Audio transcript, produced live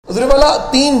حضور والا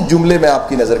 3 جملے میں آپ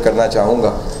کی نظر کرنا چاہوں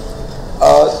گا.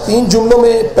 3 جملوں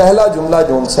میں پہلا جملہ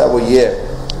جون سا وہ یہ ہے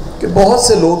کہ بہت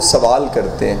سے لوگ سوال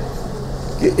کرتے ہیں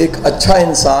کہ ایک اچھا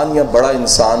انسان یا بڑا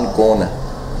انسان کون ہے.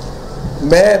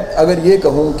 میں اگر یہ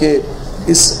کہوں کہ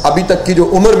اس ابھی تک کی جو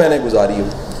عمر میں نے گزاری ہے،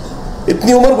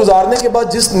 اتنی عمر گزارنے کے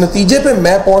بعد جس نتیجے پہ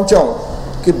میں پہنچا ہوں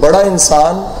کہ بڑا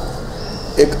انسان،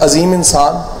 ایک عظیم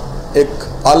انسان، ایک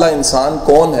اعلیٰ انسان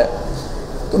کون ہے،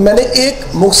 تو میں نے ایک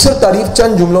مختصر تعریف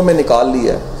چند جملوں میں نکال لی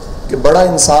ہے کہ بڑا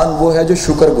انسان وہ ہے جو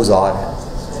شکر گزار ہے.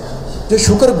 جو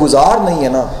شکر گزار نہیں ہے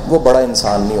نا، وہ بڑا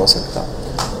انسان نہیں ہو سکتا.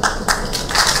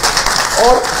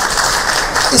 اور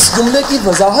اس جملے کی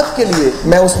وضاحت کے لیے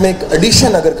میں اس میں ایک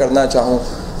ایڈیشن اگر کرنا چاہوں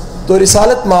تو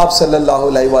رسالت مآب صلی اللہ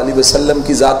علیہ وآلہ وسلم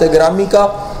کی ذات گرامی کا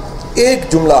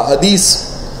ایک جملہ حدیث.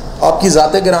 آپ کی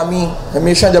ذات گرامی،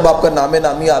 ہمیشہ جب آپ کا نام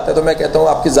نامی آتا ہے تو میں کہتا ہوں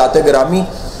آپ کی ذات گرامی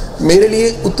میرے لیے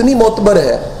اتنی معتبر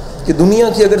ہے کہ دنیا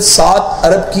کی اگر 7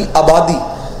 ارب کی آبادی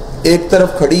ایک طرف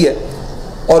کھڑی ہے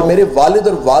اور میرے والد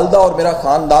اور والدہ اور میرا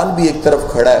خاندان بھی ایک طرف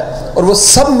کھڑا ہے اور وہ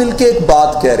سب مل کے ایک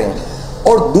بات کہہ رہے ہیں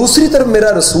اور دوسری طرف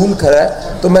میرا رسول کھڑا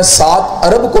ہے، تو میں 7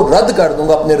 ارب کو رد کر دوں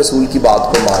گا اپنے رسول کی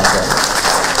بات کو مان کر.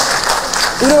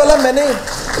 پورے والا میں نے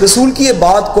رسول کی یہ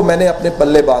بات کو میں نے اپنے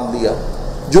پلے باندھ لیا.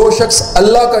 جو شخص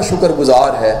اللہ کا شکر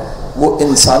گزار ہے وہ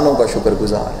انسانوں کا شکر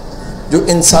گزار ہے. جو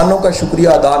انسانوں کا شکریہ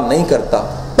ادا نہیں کرتا،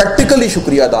 پریکٹیکلی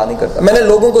شکریہ ادا نہیں کرتا. میں نے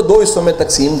لوگوں کو 2 حصوں میں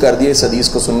تقسیم کر دیا اس حدیث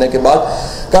کو سننے کے بعد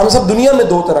کہ ہم سب دنیا میں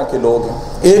 2 طرح کے لوگ ہیں.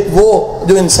 ایک وہ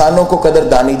جو انسانوں کو قدر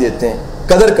دانی دیتے ہیں،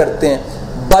 قدر کرتے ہیں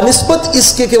بنسبت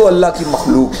اس کے کہ وہ اللہ کی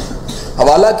مخلوق ہے.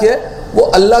 حوالہ کیا ہے؟ وہ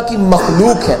اللہ کی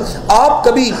مخلوق ہیں. آپ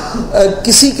کبھی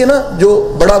کسی کے نا جو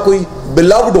بڑا کوئی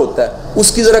بلاوڈ ہوتا ہے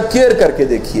اس کی ذرا کیئر کر کے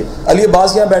دیکھیے. علی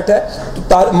عباس یہاں بیٹھا ہے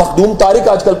تو مخدوم طارق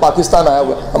آج کل پاکستان آیا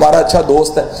ہوا ہے، ہمارا اچھا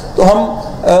دوست ہے. تو ہم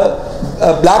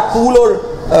بلیک پول اور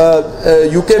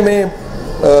یو کے میں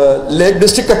لیک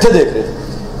ڈسٹرکٹ کٹھے دیکھ رہے تھے.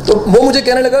 تو وہ مجھے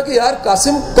کہنے لگا کہ یار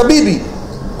قاسم، کبھی بھی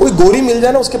کوئی گوری مل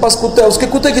جائے نا، اس کے پاس کتا ہے، اس کے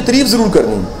کتے کی تعریف ضرور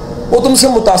کرنی ہے، وہ تم سے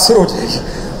متاثر ہو جائے گی.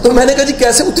 تو میں نے کہا جی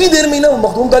کیسے؟ اتنی دیر میں نا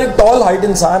مخدوم طارق ٹال ہائٹ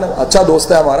انسان ہے، اچھا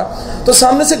دوست ہے ہمارا. تو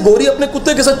سامنے سے گوری اپنے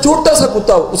کتے کے ساتھ، چھوٹا سا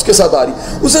کتا اس کے ساتھ آ رہی.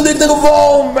 اس نے دیکھتے کہ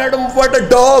واو میڈم واٹ اے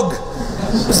ڈاگ.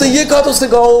 اس نے یہ کہا تو اس نے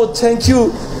کہا او تھینک یو،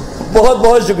 بہت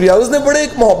بہت شکریہ. اس نے بڑے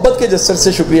ایک محبت کے جسر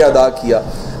سے شکریہ ادا کیا.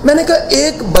 میں نے کہا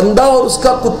ایک بندہ اور اس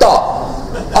کا کتا،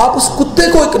 آپ اس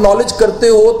کتے کو اکنالج کرتے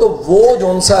ہو تو وہ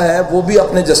جون سا ہے وہ بھی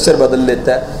اپنے جسچر بدل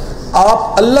لیتا ہے.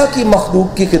 آپ اللہ کی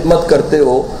مخلوق کی خدمت کرتے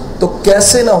ہو تو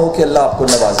کیسے نہ ہو کہ اللہ آپ کو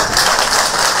نوازے.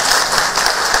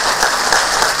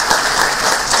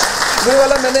 یہ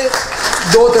والا میں نے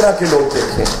 2 طرح کے لوگ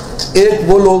دیکھے. ایک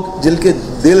وہ لوگ جن کے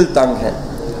دل تنگ ہیں،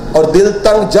 اور دل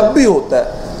تنگ جب بھی ہوتا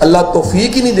ہے اللہ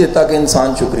توفیق ہی نہیں دیتا کہ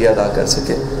انسان شکریہ ادا کر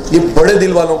سکے. یہ بڑے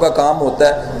دل والوں کا کام ہوتا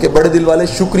ہے کہ بڑے دل والے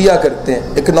شکریہ کرتے ہیں،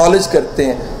 اکنالج کرتے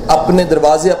ہیں، اپنے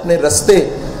دروازے، اپنے رستے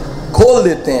کھول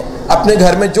دیتے ہیں، اپنے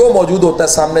گھر میں جو موجود ہوتا ہے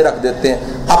سامنے رکھ دیتے ہیں،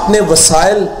 اپنے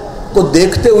وسائل کو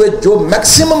دیکھتے ہوئے جو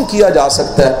میکسیمم کیا جا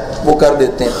سکتا ہے وہ کر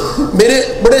دیتے ہیں. میرے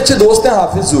بڑے اچھے دوست ہیں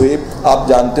حافظ زہیب، آپ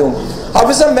جانتے ہوں.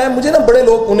 حافظ صاحب مجھے نا بڑے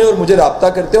لوگ انہیں اور مجھے رابطہ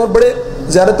کرتے ہیں اور بڑے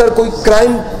زیادہ تر کوئی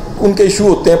کرائم ان کے ایشو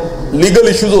ہوتے ہیں، لیگل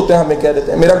ایشوز ہوتے ہیں، ہمیں کہہ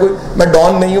دیتے ہیں. میرا کوئی، میں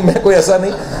ڈان نہیں ہوں، میں کوئی ایسا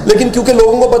نہیں، لیکن کیونکہ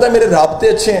لوگوں کو پتا ہے میرے رابطے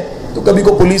اچھے ہیں تو کبھی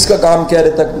کو پولیس کا کام کہہ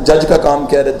دیتا ہے، جج کا کام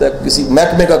کہہ دیتا ہے، کسی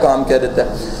محکمے کا کام کہہ دیتا ہے.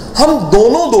 ہم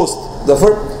دونوں دوست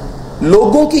ظفر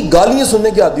لوگوں کی گالیاں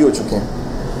سننے کے عادی ہو چکے ہیں.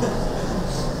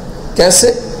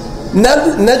 کیسے؟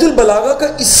 نہج البلاغہ کا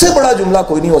اس سے بڑا جملہ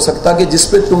کوئی نہیں ہو سکتا کہ جس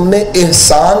پہ تم نے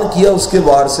احسان کیا اس کے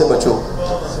وار سے بچو.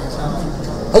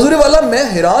 حضور والا میں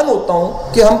حیران ہوتا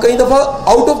ہوں کہ ہم کئی دفعہ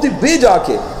آؤٹ آف دی وے جا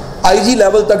کے آئی جی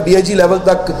لیول تک، ڈی آئی جی لیول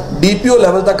تک، ڈی پی او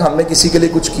لیول تک ہم نے کسی کے لیے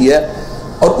کچھ کیا ہے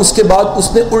اور اس کے بعد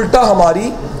اس نے الٹا ہماری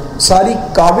ساری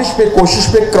کاوش پہ،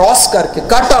 کوشش پہ کراس کر کے،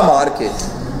 کاٹا مار کے،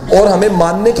 اور ہمیں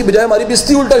ماننے کی بجائے ہماری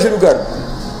بےزتی الٹا شروع کر.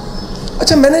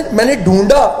 اچھا میں نے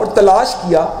ڈھونڈا اور تلاش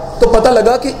کیا تو پتہ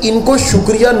لگا کہ ان کو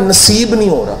شکریہ نصیب نہیں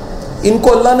ہو رہا. ان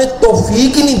کو اللہ نے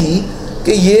توفیق ہی نہیں دی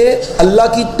کہ یہ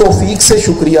اللہ کی توفیق سے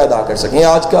شکریہ ادا کر سکیں.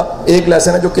 آج کا ایک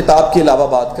لیسن ہے جو کتاب کے علاوہ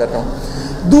بات کر رہا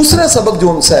ہوں. دوسرا سبق جو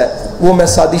ان سے ہے وہ میں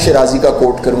سعدی شیرازی کا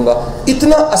کوٹ کروں گا.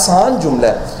 اتنا آسان جملہ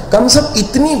ہے، کم سے کم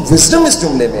اتنی وزڈم اس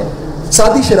جملے میں.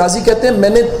 سعدی شیرازی کہتے ہیں میں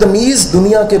نے تمیز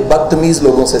دنیا کے بدتمیز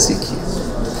لوگوں سے سیکھی.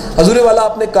 حضور والا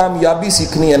آپ نے کامیابی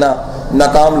سیکھنی ہے نا،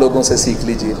 ناکام لوگوں سے سیکھ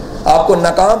لیجیے. آپ کو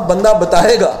ناکام بندہ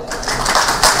بتائے گا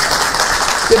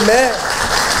کہ میں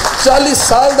 40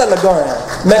 سال دا لگا ہوا ہے،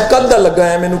 میں کد دا لگا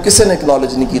ہے، مینوں کسے نے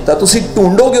اکنالج نہیں کیتا. تسی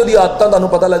ڈھونڈو گے وہ عادتاں، تانوں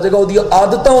پتہ لگ جائے گا وہ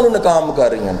عادتاں انہوں ناکام کر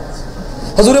رہی ہیں.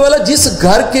 حضور والا جس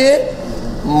گھر کے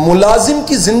ملازم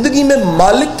کی زندگی میں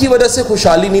مالک کی وجہ سے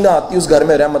خوشحالی نہیں نہ آتی، اس گھر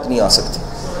میں رحمت نہیں آ سکتی.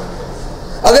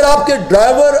 اگر آپ کے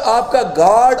ڈرائیور، آپ کا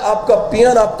گارڈ، آپ کا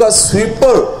پین، آپ کا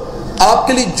سویپر آپ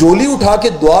کے لیے جولی اٹھا کے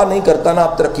دعا نہیں کرتا نا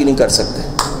آپ ترقی نہیں کر سکتے.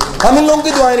 ہم ان لوگوں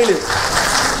کی دعائیں نہیں لیتے.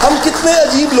 ہم کتنے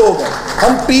عجیب لوگ ہیں.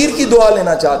 ہم پیر کی دعا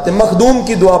لینا چاہتے ہیں, مخدوم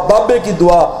کی دعا, بابے کی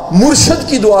دعا, مرشد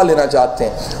کی دعا لینا چاہتے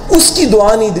ہیں. اس کی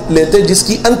دعا نہیں لیتے جس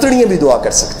کی انتڑیاں بھی دعا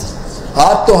کر سکتی.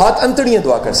 ہاتھ تو ہاتھ, انتڑیاں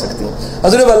دعا کر سکتی ہیں.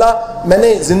 حضرت والا میں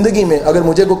نے زندگی میں اگر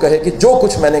مجھے کو کہے کہ جو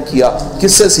کچھ میں نے کیا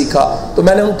کس سے سیکھا, تو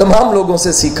میں نے ان تمام لوگوں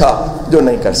سے سیکھا جو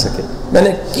نہیں کر سکے. میں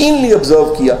نے کینلی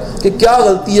آبزرو کیا کہ کیا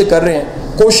غلطی یہ کر رہے ہیں.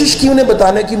 کوشش کی انہیں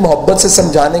بتانے کی, محبت سے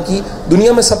سمجھانے کی.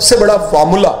 دنیا میں سب سے بڑا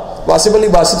فارمولا, واصف علی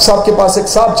واصف صاحب کے پاس ایک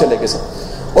صاحب چلے گئے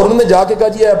اور انہوں نے جا کے کہا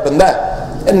جی یہ بندہ ہے,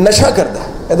 یہ نشہ کرتا ہے,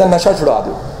 ایسا نشہ چھڑا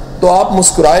دو. تو آپ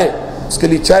مسکرائے, اس کے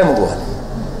لیے چائے منگوا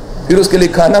لی, پھر اس کے لیے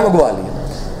کھانا منگوا لیا.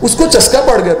 اس کو چسکا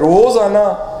پڑ گیا, روز آنا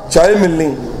چائے ملنی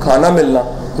کھانا ملنا,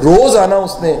 روز آنا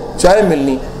اس نے چائے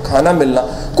ملنی کھانا ملنا.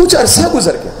 کچھ عرصہ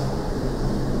گزر گیا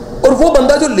اور وہ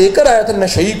بندہ جو لے کر آیا تھا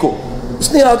نشئی کو,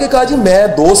 اس نے آ کے کہا جی میں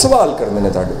 2 سوال کرنے نے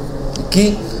تاڑے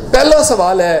کی. پہلا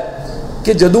سوال ہے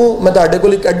کہ جدوں میں تاڑے کو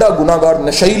ایک ایڈا گناہگار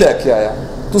نشئی لے کے آیا,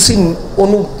 تسی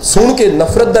انہوں سن کے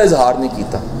نفرت دا اظہار نہیں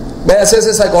کیتا. میں ایسے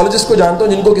ایسے سائیکالوجسٹ کو جانتا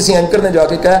ہوں جن کو کسی اینکر نے جا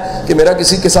کے کہا کہ میرا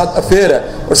کسی کے ساتھ افیئر ہے,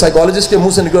 اور سائیکالوجسٹ کے منہ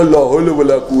سے نکلا لا حول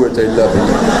ولا قوت الا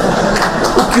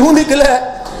باللہ. وہ کیوں نکلا ہے؟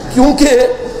 کیونکہ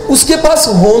اس کے پاس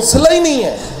حوصلہ ہی نہیں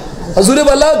ہے. حضور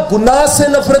والا گناہ سے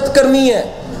نفرت کرنی ہے,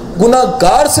 گناہ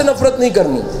گار سے نفرت نہیں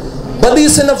کرنی, بدی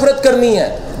سے نفرت کرنی ہے,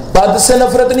 بد سے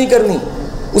نفرت نہیں کرنی.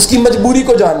 اس کی مجبوری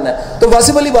کو جاننا ہے. تو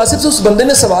واصف علی واصف سے اس بندے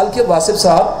نے سوال کیا, واصف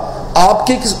صاحب آپ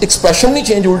کے ایکسپریشن نہیں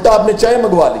چینج, الٹا آپ نے چائے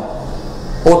منگوا لی.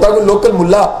 ہوتا کوئی لوکل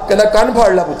ملا کہنا کان پھاڑ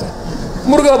لا پتر,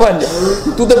 مرغا بن جا,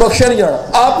 تو تے بخشا نہیں جانا.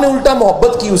 آپ نے الٹا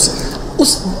محبت کی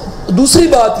اس. دوسری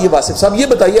بات یہ واصف صاحب یہ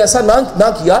بتائیے, ایسا نہ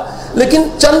کیا لیکن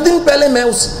چند دن پہلے میں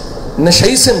اس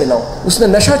نشئی سے ملا ہوں, اس نے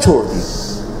نشہ چھوڑ دیا,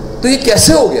 تو یہ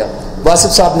کیسے ہو گیا؟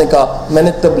 واصف صاحب نے کہا میں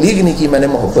نے تبلیغ نہیں کی, میں نے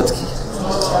محبت کی.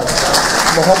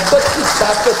 محبت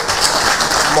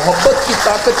کی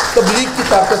طاقت تبلیغ کی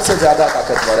طاقت سے زیادہ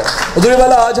طاقتور ہے. حضور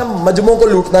والا آج ہم مجموعوں کو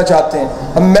لوٹنا چاہتے ہیں,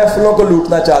 ہم محفلوں کو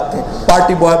لوٹنا چاہتے ہیں,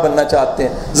 پارٹی بوائے بننا چاہتے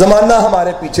ہیں, زمانہ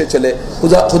ہمارے پیچھے چلے.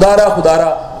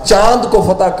 خدارا چاند کو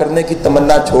فتح کرنے کی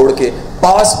تمنا چھوڑ کے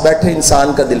پاس بیٹھے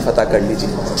انسان کا دل فتح کر لیجئے.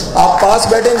 آپ پاس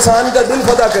بیٹھے انسان کا دل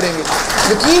فتح کریں گے,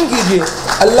 یقین کیجئے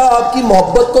اللہ آپ کی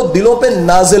محبت کو دلوں پہ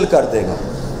نازل کر دے گا.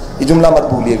 یہ جملہ مت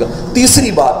بھولیے گا.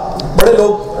 تیسری بات, بڑے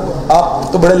لوگ,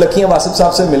 آپ تو بڑے لکی ہیں واصف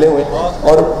صاحب سے ملے ہوئے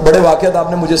اور بڑے واقعات آپ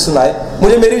نے مجھے سنائے.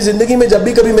 مجھے میری زندگی میں جب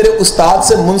بھی کبھی میرے استاد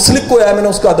سے منسلک کوئی آیا, میں نے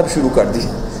اس کا ادب شروع کر دی.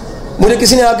 مجھے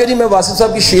کسی نے آ کے جی میں واصف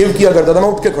صاحب کی شیو کیا کرتا تھا, میں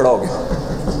اٹھ کے کھڑا ہو گیا,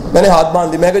 میں نے ہاتھ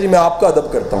باندھ دی, میں کہا جی میں آپ کا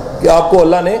ادب کرتا ہوں کہ آپ کو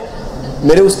اللہ نے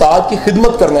میرے استاد کی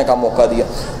خدمت کرنے کا موقع دیا.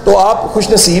 تو آپ خوش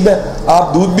نصیب ہیں,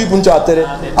 آپ دودھ بھی پہنچاتے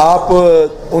رہے, آپ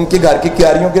ان کے گھر کی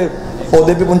کیاریوں کے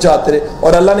پودے بھی پہنچاتے رہے,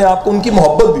 اور اللہ نے آپ کو ان کی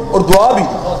محبت بھی اور دعا بھی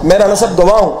دی. میں رانا صاحب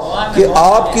گواہ ہوں کہ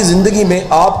آپ کی زندگی میں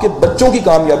آپ کے بچوں کی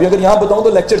کامیابی, اگر یہاں بتاؤں تو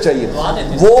لیکچر چاہیے,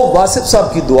 وہ واصف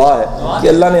صاحب کی دعا ہے کہ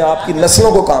اللہ نے آپ کی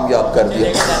نسلوں کو کامیاب کر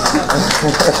دیا.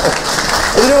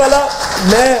 حضور والا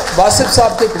میں واصف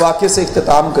صاحب کے ایک واقعے سے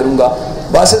اختتام کروں گا.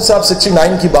 واصف صاحب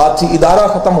 69 کی بات تھی, ادارہ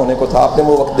ختم ہونے کو تھا, آپ نے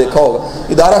وہ وقت دیکھا ہوگا,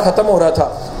 ادارہ ختم ہو رہا تھا.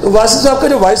 تو واصف صاحب کا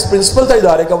جو وائس پرنسپل تھا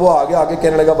ادارے کا, وہ آگے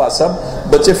کہنے لگا واصف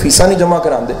صاحب بچے فیساں نہیں جمع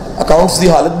کران دے, اکاؤنٹس دی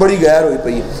حالت بڑی غیر ہوئی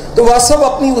پئی ہے. تو واصف صاحب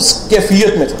اپنی اس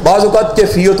کیفیت میں تھے. بعض اوقات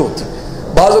کیفیت ہوتی,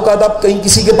 بعض اوقات آپ کہیں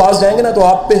کسی کے پاس جائیں گے نا تو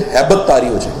آپ پہ ہیبت طاری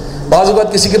ہو جائے, بعض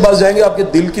اوقات کسی کے پاس جائیں گے آپ کے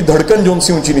دل کی دھڑکن جون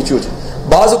سی اونچی نیچی ہو جائے,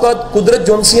 بعض اوقات قدرت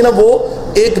جون سی ہے نا وہ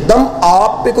ایک دم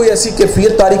آپ پہ کوئی ایسی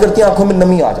کیفیت طاری کرتی ہے, آنکھوں میں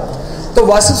نمی آ جاتی. تو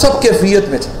واصف صاحب کیفیت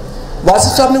میں تھے.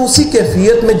 واصف صاحب نے اسی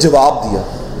کیفیت میں جواب دیا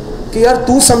کہ یار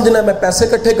تو سمجھنا میں پیسے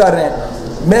اکٹھے کر رہے ہیں,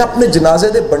 میں اپنے جنازے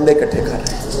دے بنڈے اکٹھے کر رہے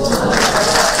ہیں,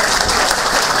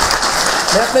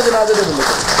 میں اپنے جنازے دے بنڈے.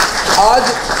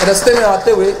 آج رستے میں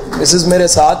آتے ہوئے مسز میرے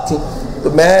ساتھ تھیں, تو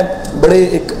میں بڑے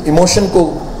ایک ایموشن کو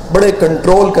بڑے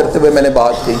کنٹرول کرتے ہوئے میں نے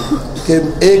بات کی کہ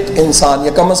ایک انسان,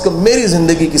 یا کم از کم میری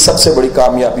زندگی کی سب سے بڑی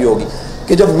کامیابی ہوگی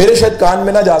کہ جب میرے شاید کان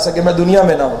میں نہ جا سکے, میں دنیا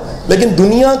میں نہ ہوں, لیکن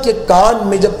دنیا کے کان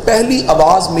میں جب پہلی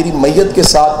آواز میری میت کے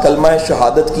ساتھ کلمہ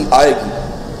شہادت کی آئے گی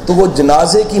تو وہ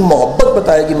جنازے کی محبت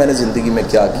بتائے گی میں نے زندگی میں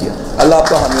کیا کیا. اللہ آپ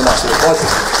کا حامی ناصر. بہت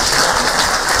شکریہ.